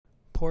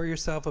pour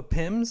yourself a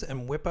Pimm's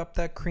and whip up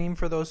that cream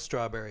for those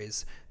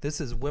strawberries. This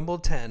is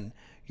Wimble-10,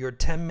 your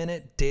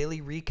 10-minute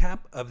daily recap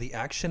of the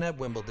action at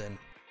Wimbledon.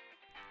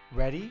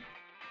 Ready?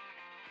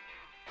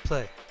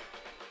 Play.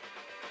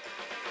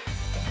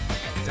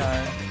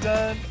 Dun,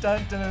 dun,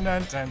 dun, dun,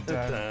 dun, dun,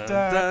 dun,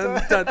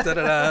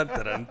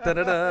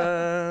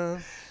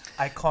 dun.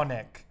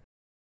 Iconic.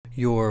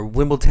 Your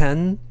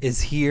Wimble-10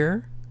 is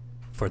here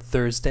for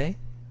Thursday.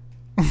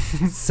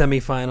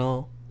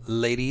 Semifinal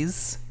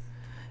ladies.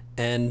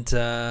 And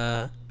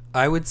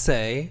I would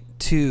say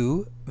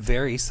 2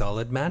 very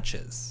solid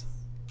matches.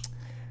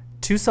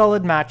 2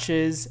 solid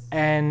matches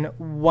and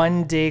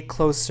 1 day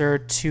closer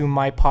to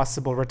my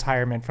possible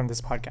retirement from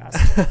this podcast.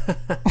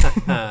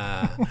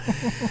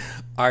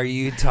 Are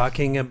you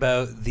talking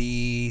about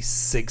the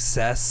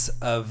success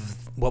of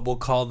what we'll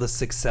call the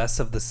success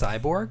of the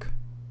cyborg?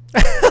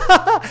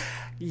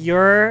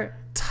 Your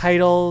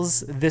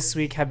titles this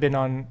week have been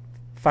on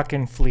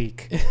fucking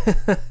fleek.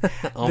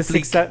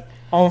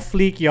 On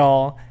fleek,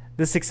 y'all.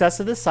 The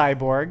success of the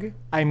cyborg.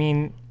 I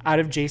mean, out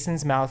of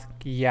Jason's mouth,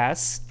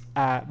 yes.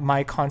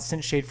 My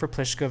constant shade for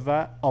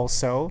Pliskova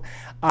also.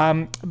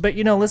 But,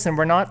 listen,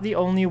 we're not the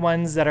only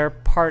ones that are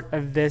part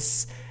of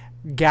this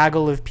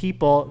gaggle of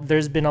people.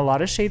 There's been a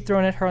lot of shade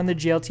thrown at her on the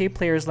GLTA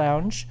Players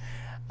Lounge.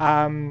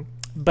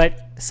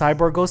 But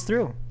Cyborg goes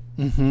through.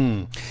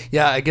 Mm-hmm.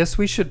 Yeah, I guess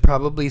we should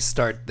probably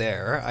start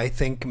there. I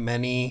think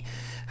many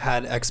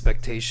had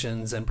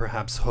expectations and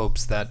perhaps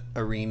hopes that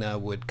Arena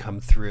would come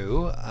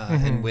through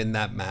and win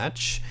that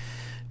match.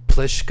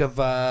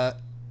 Pliskova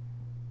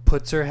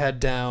puts her head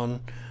down,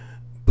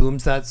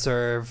 booms that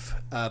serve,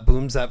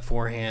 booms that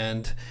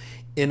forehand.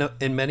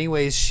 In many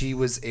ways, she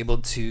was able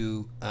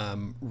to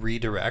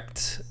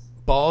redirect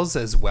balls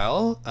as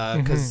well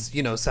because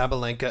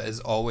Sabalenka is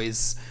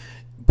always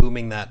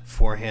booming that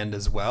forehand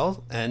as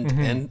well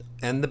and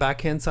the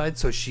backhand side.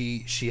 So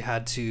she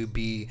had to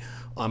be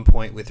on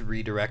point with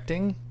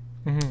redirecting,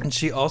 and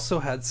she also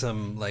had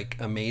some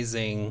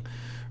amazing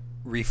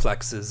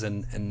reflexes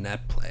and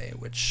net play,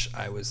 which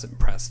I was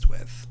impressed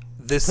with.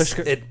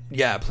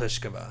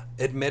 Pliskova.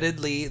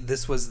 Admittedly,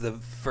 this was the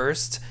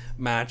first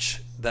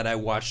match that I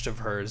watched of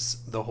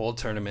hers the whole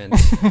tournament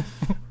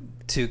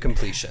to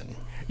completion.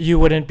 You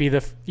wouldn't be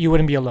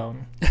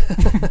alone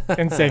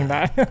in saying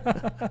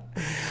that.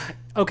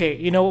 Okay,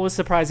 you know what was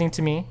surprising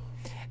to me?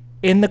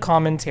 In the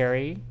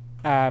commentary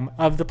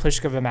of the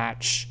Pliskova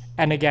match,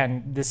 and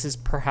again, this is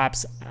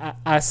perhaps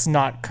us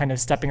not kind of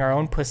stepping our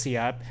own pussy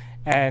up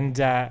and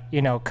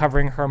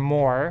covering her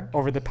more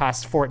over the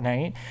past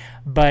fortnight,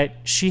 but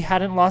she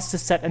hadn't lost a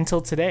set until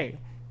today.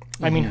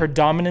 I mean, her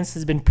dominance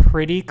has been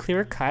pretty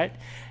clear cut,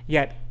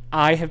 yet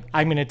I'm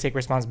going to take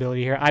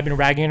responsibility here. I've been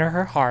ragging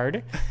her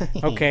hard.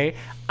 Okay.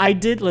 I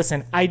did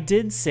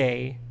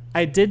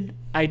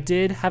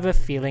have a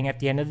feeling at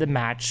the end of the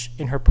match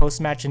in her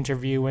post-match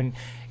interview when,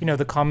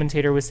 the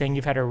commentator was saying,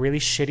 you've had a really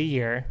shitty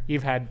year.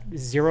 You've had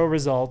 0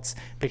 results,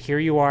 but here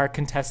you are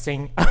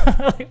contesting.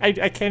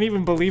 I can't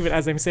even believe it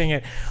as I'm saying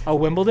it. A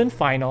Wimbledon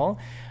final.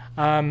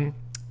 And,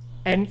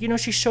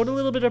 she showed a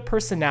little bit of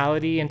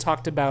personality and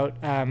talked about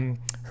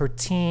her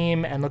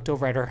team and looked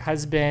over at her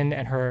husband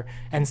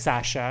and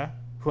Sasha,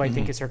 who I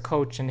think is her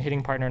coach and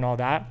hitting partner and all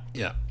that.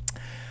 Yeah.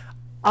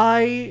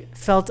 I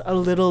felt a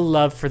little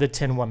love for the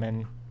Tin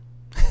Woman.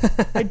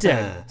 I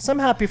did. So I'm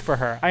happy for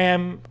her. I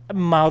am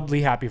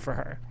mildly happy for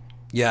her.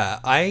 Yeah,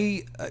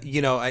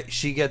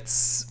 she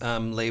gets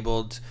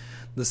labeled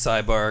the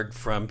cyborg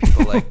from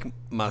people like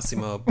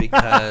Massimo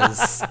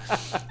because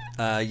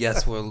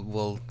yes,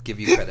 we'll give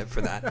you credit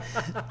for that,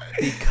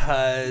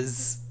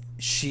 because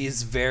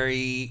she's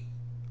very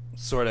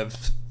sort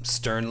of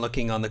stern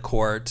looking on the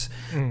court,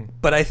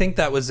 but I think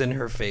that was in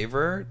her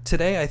favor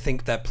today. I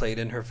think that played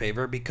in her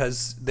favor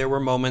because there were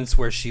moments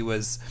where she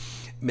was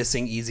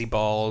missing easy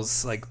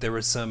balls. Like there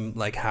were some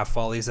half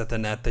volleys at the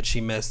net that she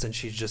missed, and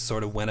she just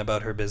sort of went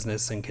about her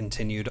business and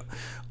continued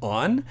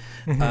on.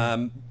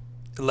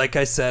 Like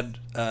I said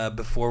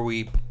before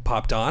we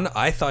popped on,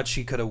 I thought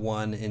she could have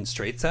won in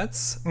straight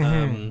sets.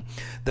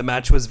 The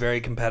match was very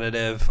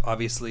competitive.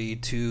 Obviously,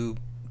 2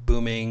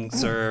 booming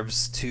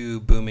serves,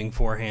 2 booming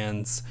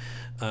forehands,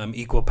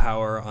 equal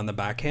power on the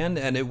backhand,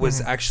 and it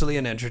was actually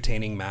an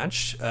entertaining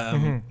match.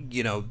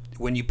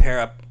 When you pair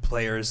up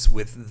players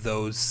with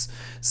those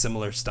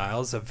similar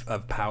styles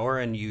of power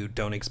and you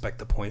don't expect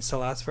the points to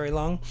last very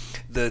long,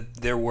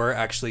 there were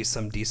actually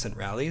some decent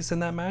rallies in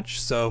that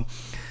match. So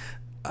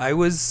I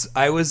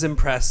was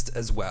impressed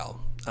as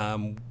well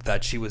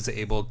that she was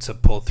able to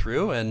pull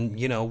through, and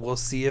we'll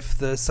see if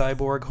the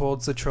cyborg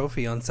holds the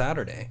trophy on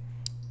Saturday.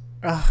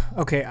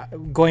 Okay,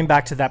 going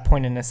back to that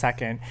point in a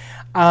second.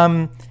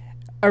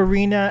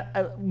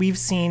 Arena, we've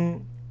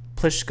seen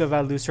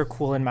Pliskova lose her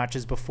cool in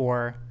matches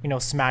before,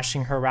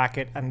 smashing her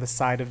racket on the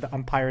side of the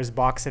umpire's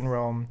box in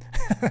Rome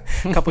a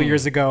couple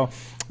years ago,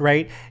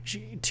 right?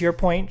 To your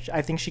point,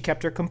 I think she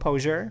kept her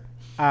composure.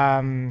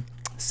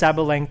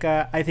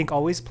 Sabalenka, I think,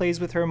 always plays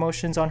with her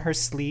emotions on her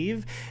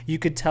sleeve. You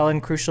could tell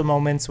in crucial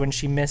moments when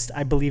she missed,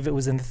 I believe it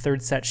was in the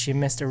third set, she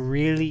missed a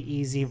really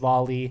easy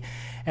volley,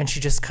 and she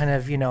just kind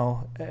of,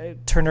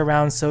 turned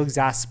around so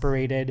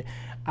exasperated.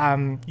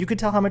 You could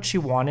tell how much she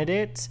wanted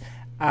it.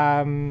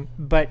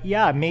 But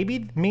yeah,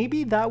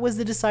 maybe that was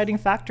the deciding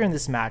factor in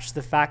this match.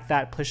 The fact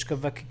that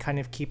Pliskova could kind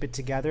of keep it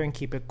together and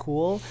keep it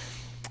cool.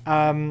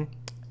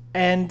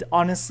 And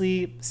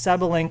honestly,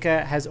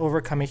 Sabalenka has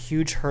overcome a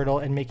huge hurdle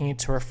in making it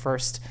to her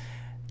first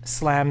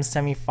slam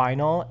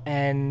semifinal.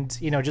 And,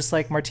 just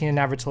like Martina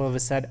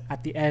Navratilova said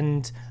at the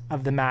end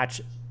of the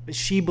match,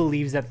 she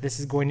believes that this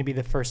is going to be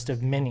the first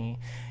of many.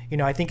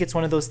 I think it's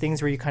one of those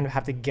things where you kind of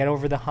have to get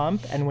over the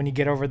hump. And when you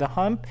get over the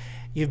hump,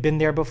 you've been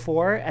there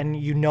before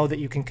and you know that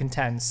you can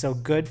contend. So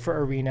good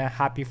for Arena.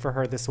 Happy for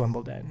her this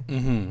Wimbledon.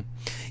 Mm-hmm.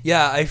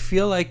 Yeah, I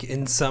feel like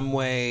in some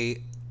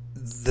way,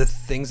 the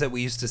things that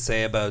we used to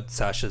say about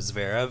Sasha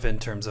Zverev in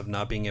terms of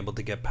not being able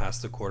to get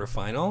past the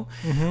quarterfinal,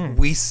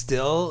 we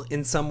still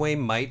in some way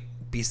might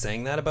be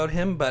saying that about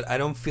him, but I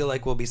don't feel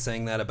like we'll be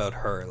saying that about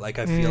her. Like,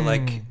 I feel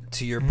like,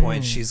 to your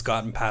point, she's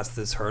gotten past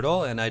this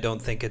hurdle, and I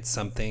don't think it's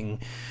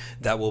something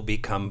that will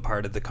become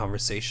part of the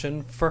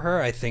conversation for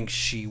her. I think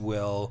she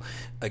will,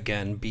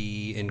 again,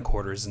 be in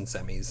quarters and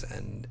semis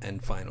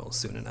and finals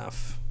soon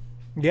enough.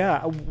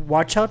 Yeah,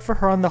 watch out for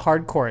her on the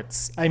hard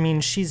courts. I mean,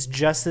 she's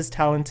just as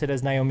talented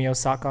as Naomi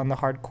Osaka on the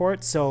hard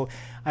court. So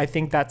I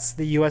think that's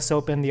the US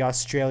Open, the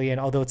Australian,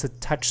 although it's a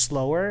touch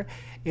slower,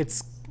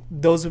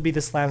 those would be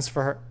the slams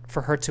for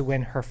her to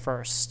win her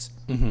first.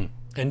 Mm-hmm.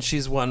 And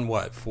she's won,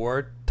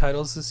 4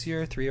 titles this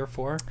year? 3 or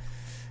 4?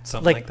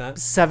 Something like that?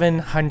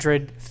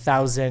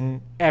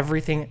 700,000,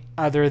 everything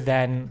other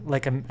than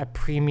like a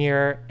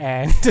premier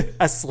and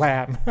a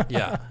slam.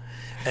 Yeah.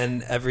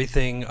 And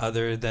everything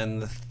other than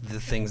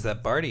the things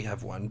that Barty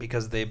have won,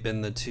 because they've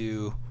been the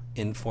two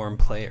informed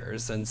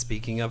players. And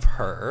speaking of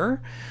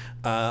her,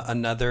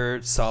 another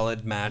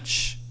solid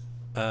match,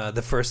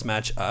 the first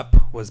match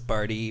up was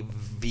Barty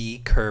v.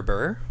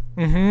 Kerber.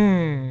 What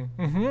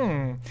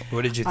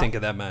did you think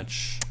of that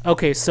match?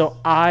 Okay, so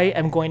I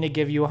am going to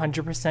give you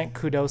 100%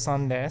 kudos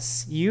on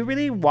this. You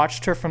really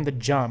watched her from the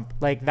jump.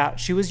 Like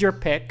that, she was your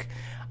pick.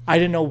 I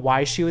didn't know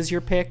why she was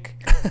your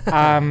pick.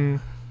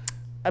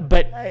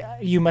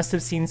 But you must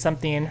have seen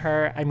something in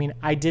her. I mean,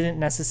 I didn't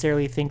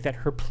necessarily think that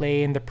her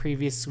play in the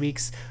previous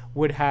weeks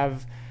would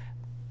have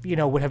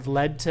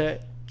led to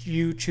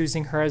you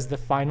choosing her as the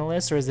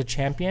finalist or as the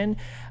champion.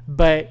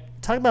 But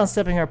talk about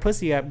stepping her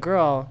pussy up,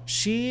 girl.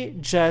 She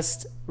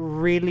just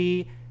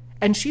really,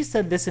 and she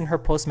said this in her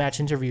post-match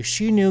interview,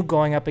 she knew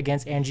going up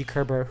against Angie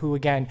Kerber, who,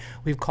 again,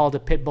 we've called a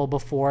pit bull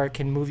before,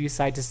 can move you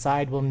side to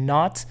side, will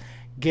not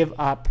give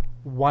up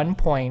 1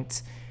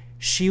 point.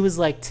 She was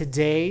like,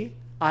 today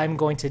I'm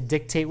going to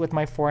dictate with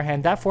my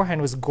forehand. That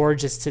forehand was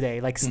gorgeous today,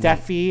 like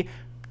Steffi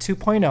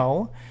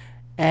 2.0.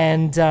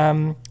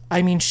 And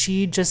I mean,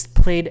 she just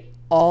played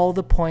all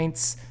the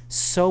points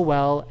so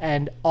well,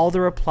 and all the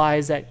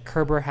replies that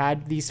Kerber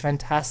had, these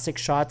fantastic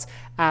shots,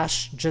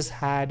 Ash just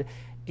had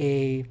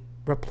a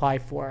reply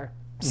for.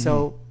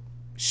 So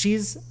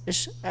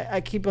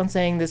I keep on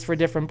saying this for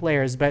different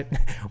players, but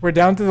we're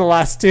down to the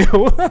last two.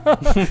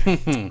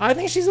 I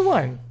think she's the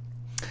one.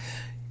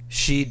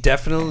 She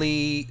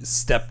definitely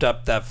stepped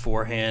up that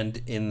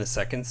forehand in the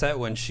second set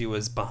when she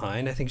was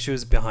behind. I think she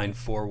was behind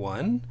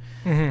 4-1.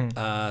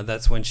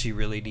 That's when she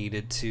really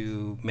needed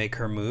to make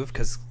her move,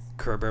 because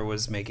Kerber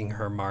was making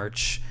her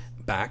march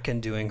back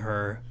and doing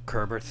her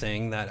Kerber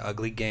thing, that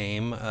ugly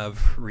game of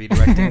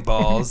redirecting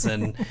balls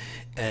and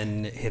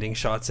hitting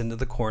shots into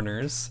the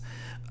corners.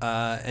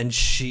 And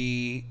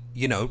she,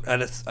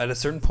 at a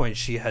certain point,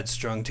 she had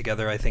strung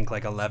together, I think,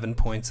 like 11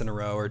 points in a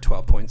row or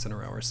 12 points in a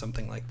row or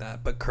something like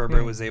that. But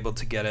Kerber was able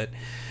to get it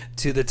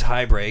to the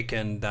tiebreak,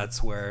 and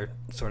that's where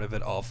sort of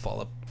it all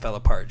fell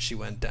apart. She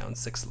went down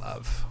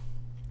 6-love.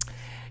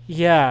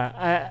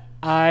 Yeah,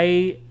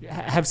 I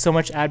have so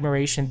much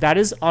admiration. That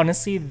is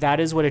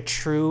what a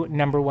true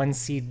number one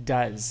seed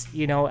does.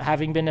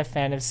 Having been a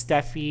fan of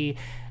Steffi,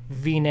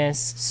 Venus,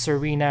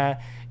 Serena,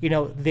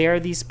 they're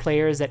these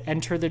players that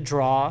enter the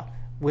draw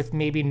with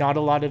maybe not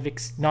a lot of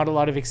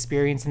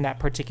experience in that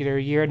particular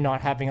year,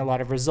 not having a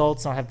lot of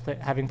results, not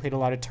having played a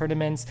lot of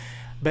tournaments,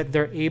 but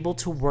they're able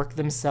to work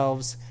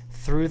themselves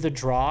through the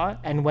draw,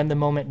 and when the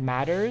moment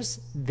matters,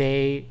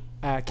 they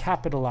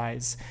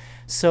capitalize.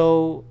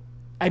 So,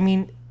 I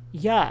mean,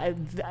 yeah,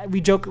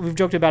 we've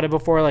joked about it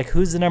before. Like,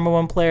 who's the number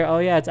one player? Oh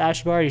yeah, it's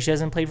Ash Barty. She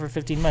hasn't played for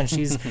 15 months.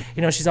 She's,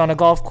 she's on a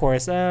golf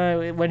course.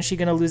 When's she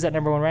gonna lose that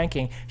number one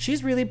ranking?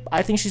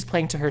 I think she's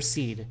playing to her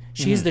seed.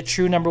 She's the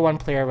true number one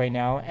player right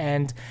now,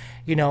 and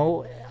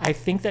I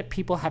think that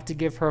people have to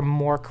give her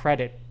more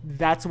credit.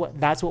 That's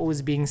what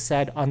was being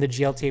said on the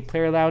GLTA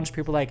Player Lounge.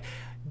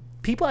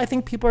 I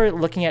think people are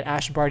looking at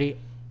Ash Barty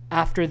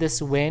after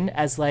this win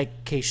as like,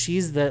 okay,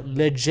 she's the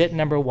legit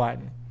number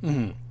one.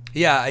 Mm-hmm.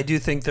 Yeah, I do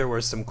think there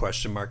were some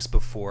question marks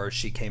before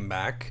she came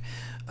back.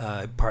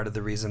 Part of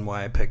the reason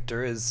why I picked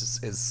her is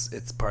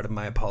it's part of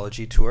my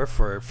apology to her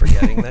for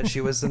forgetting that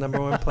she was the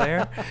number one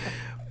player.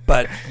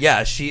 But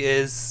yeah, she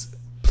is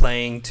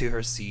playing to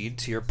her seed,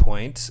 to your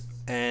point,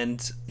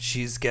 and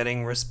she's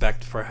getting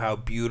respect for how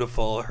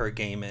beautiful her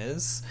game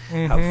is,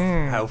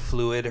 how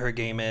fluid her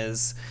game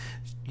is.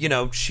 You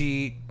know,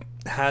 she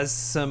has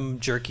some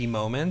jerky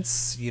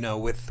moments, you know,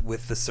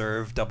 with the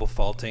serve double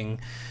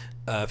faulting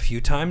a few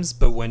times,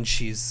 but when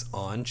she's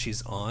on,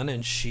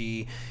 and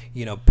she,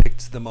 you know,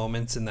 picked the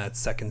moments in that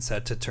second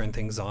set to turn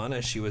things on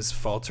as she was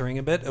faltering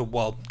a bit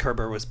while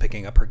Kerber was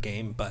picking up her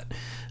game. But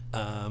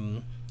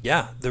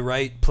yeah, the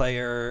right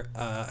player,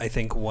 I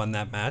think, won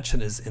that match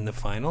and is in the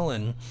final.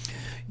 And,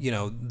 you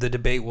know, the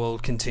debate will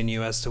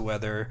continue as to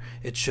whether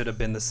it should have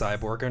been the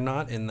Cyborg or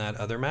not in that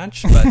other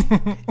match,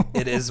 but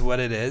it is what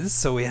it is.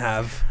 So we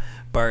have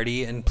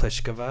Barty and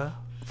Pliskova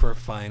for a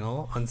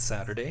final on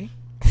Saturday.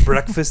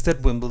 Breakfast at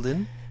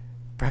Wimbledon.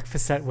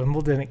 Breakfast at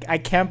Wimbledon. I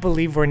can't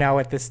believe we're now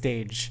at this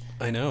stage.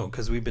 I know,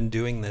 because we've been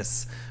doing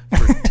this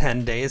for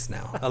 10 days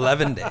now.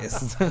 11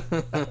 days.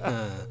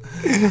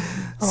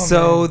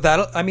 So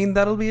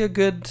that'll be a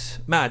good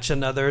match.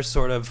 Another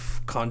sort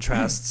of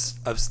contrasts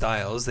of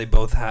styles. They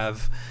both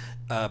have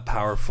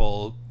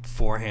powerful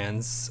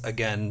forehands.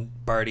 Again,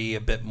 Barty a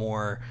bit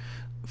more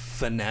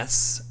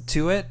finesse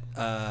to it,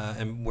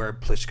 and where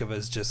Pliskova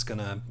is just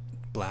gonna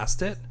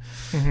blast it.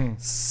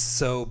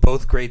 So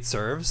both great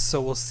serves.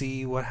 So we'll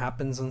see what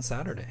happens on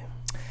Saturday.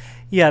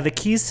 Yeah, the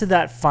keys to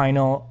that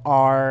final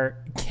are,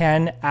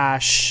 can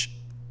Ash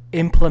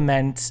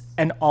implement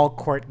an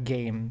all-court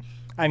game?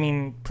 I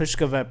mean,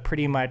 Pliskova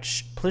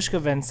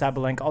and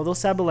Sabalenka, although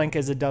Sabalenka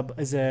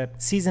is a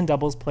seasoned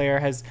doubles player,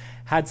 has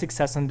had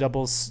success on the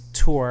doubles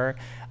tour,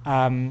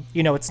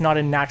 you know, it's not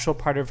a natural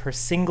part of her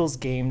singles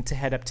game to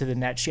head up to the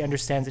net. She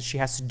understands that she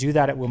has to do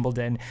that at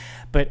Wimbledon,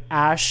 but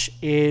Ash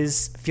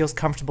feels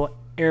comfortable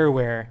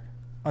everywhere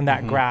on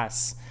that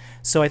grass.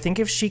 So I think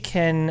if she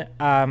can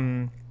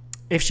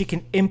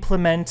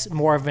implement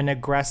more of an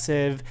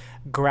aggressive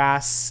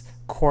grass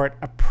court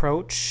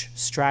approach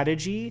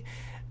strategy,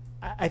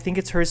 I think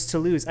it's hers to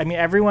lose. I mean,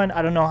 everyone,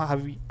 I don't know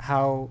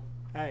how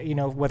you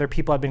know, whether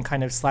people have been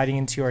kind of sliding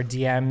into your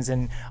DMs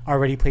and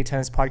Already Play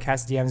Tennis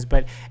podcast DMs,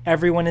 but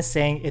everyone is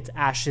saying it's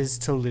Ash's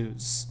to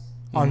lose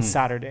on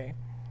Saturday.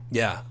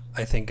 Yeah,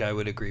 I think I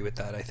would agree with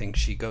that. I think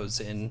she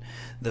goes in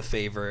the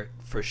favorite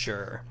for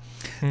sure.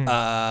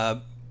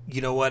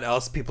 You know what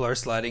else people are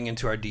sliding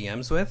into our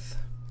DMs with?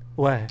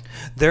 What?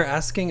 They're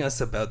asking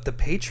us about the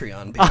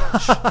Patreon page.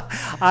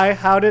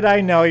 How did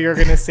I know you were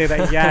going to say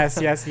that?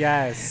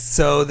 Yes.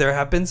 So there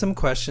have been some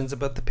questions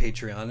about the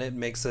Patreon. It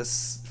makes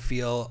us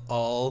feel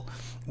all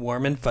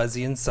warm and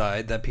fuzzy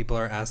inside that people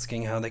are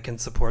asking how they can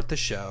support the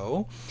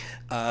show.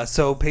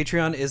 So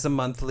Patreon is a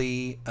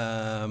monthly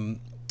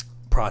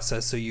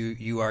process. So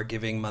you are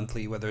giving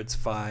monthly, whether it's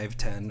 $5,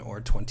 $10,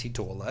 or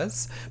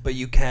 $20, but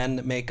you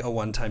can make a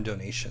one-time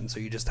donation. So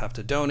you just have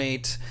to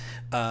donate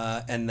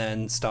and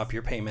then stop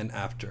your payment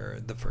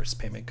after the first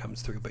payment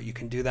comes through. But you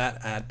can do that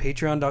at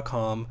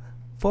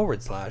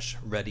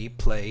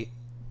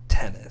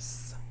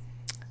patreon.com/readyplaytennis.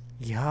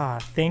 Yeah,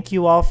 thank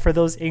you all for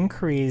those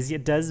inquiries.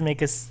 It does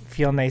make us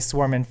feel nice,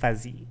 warm, and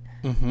fuzzy.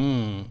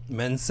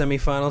 Men's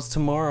semifinals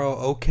tomorrow.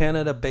 Oh,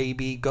 Canada,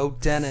 baby. Go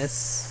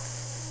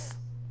Dennis.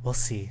 We'll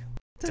see.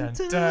 Dun,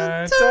 dun,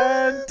 dun,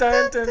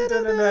 dun, dun,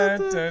 dun,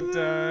 dun,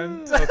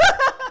 dun, dun.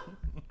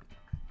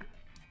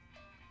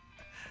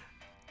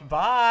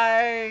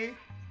 Bye.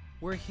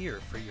 We're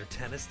here for your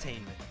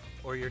tennis-tainment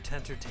or your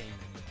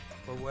tentertainment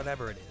or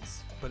whatever it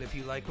is. But if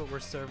you like what we're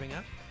serving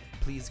up,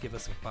 please give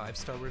us a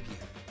 5-star review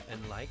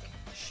and like,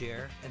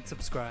 share, and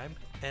subscribe,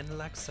 and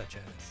like such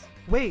as.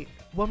 Wait,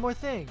 one more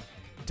thing.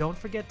 Don't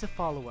forget to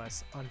follow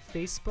us on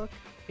Facebook,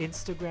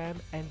 Instagram,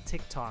 and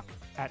TikTok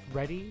at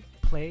Ready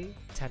Play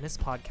Tennis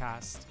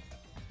Podcast.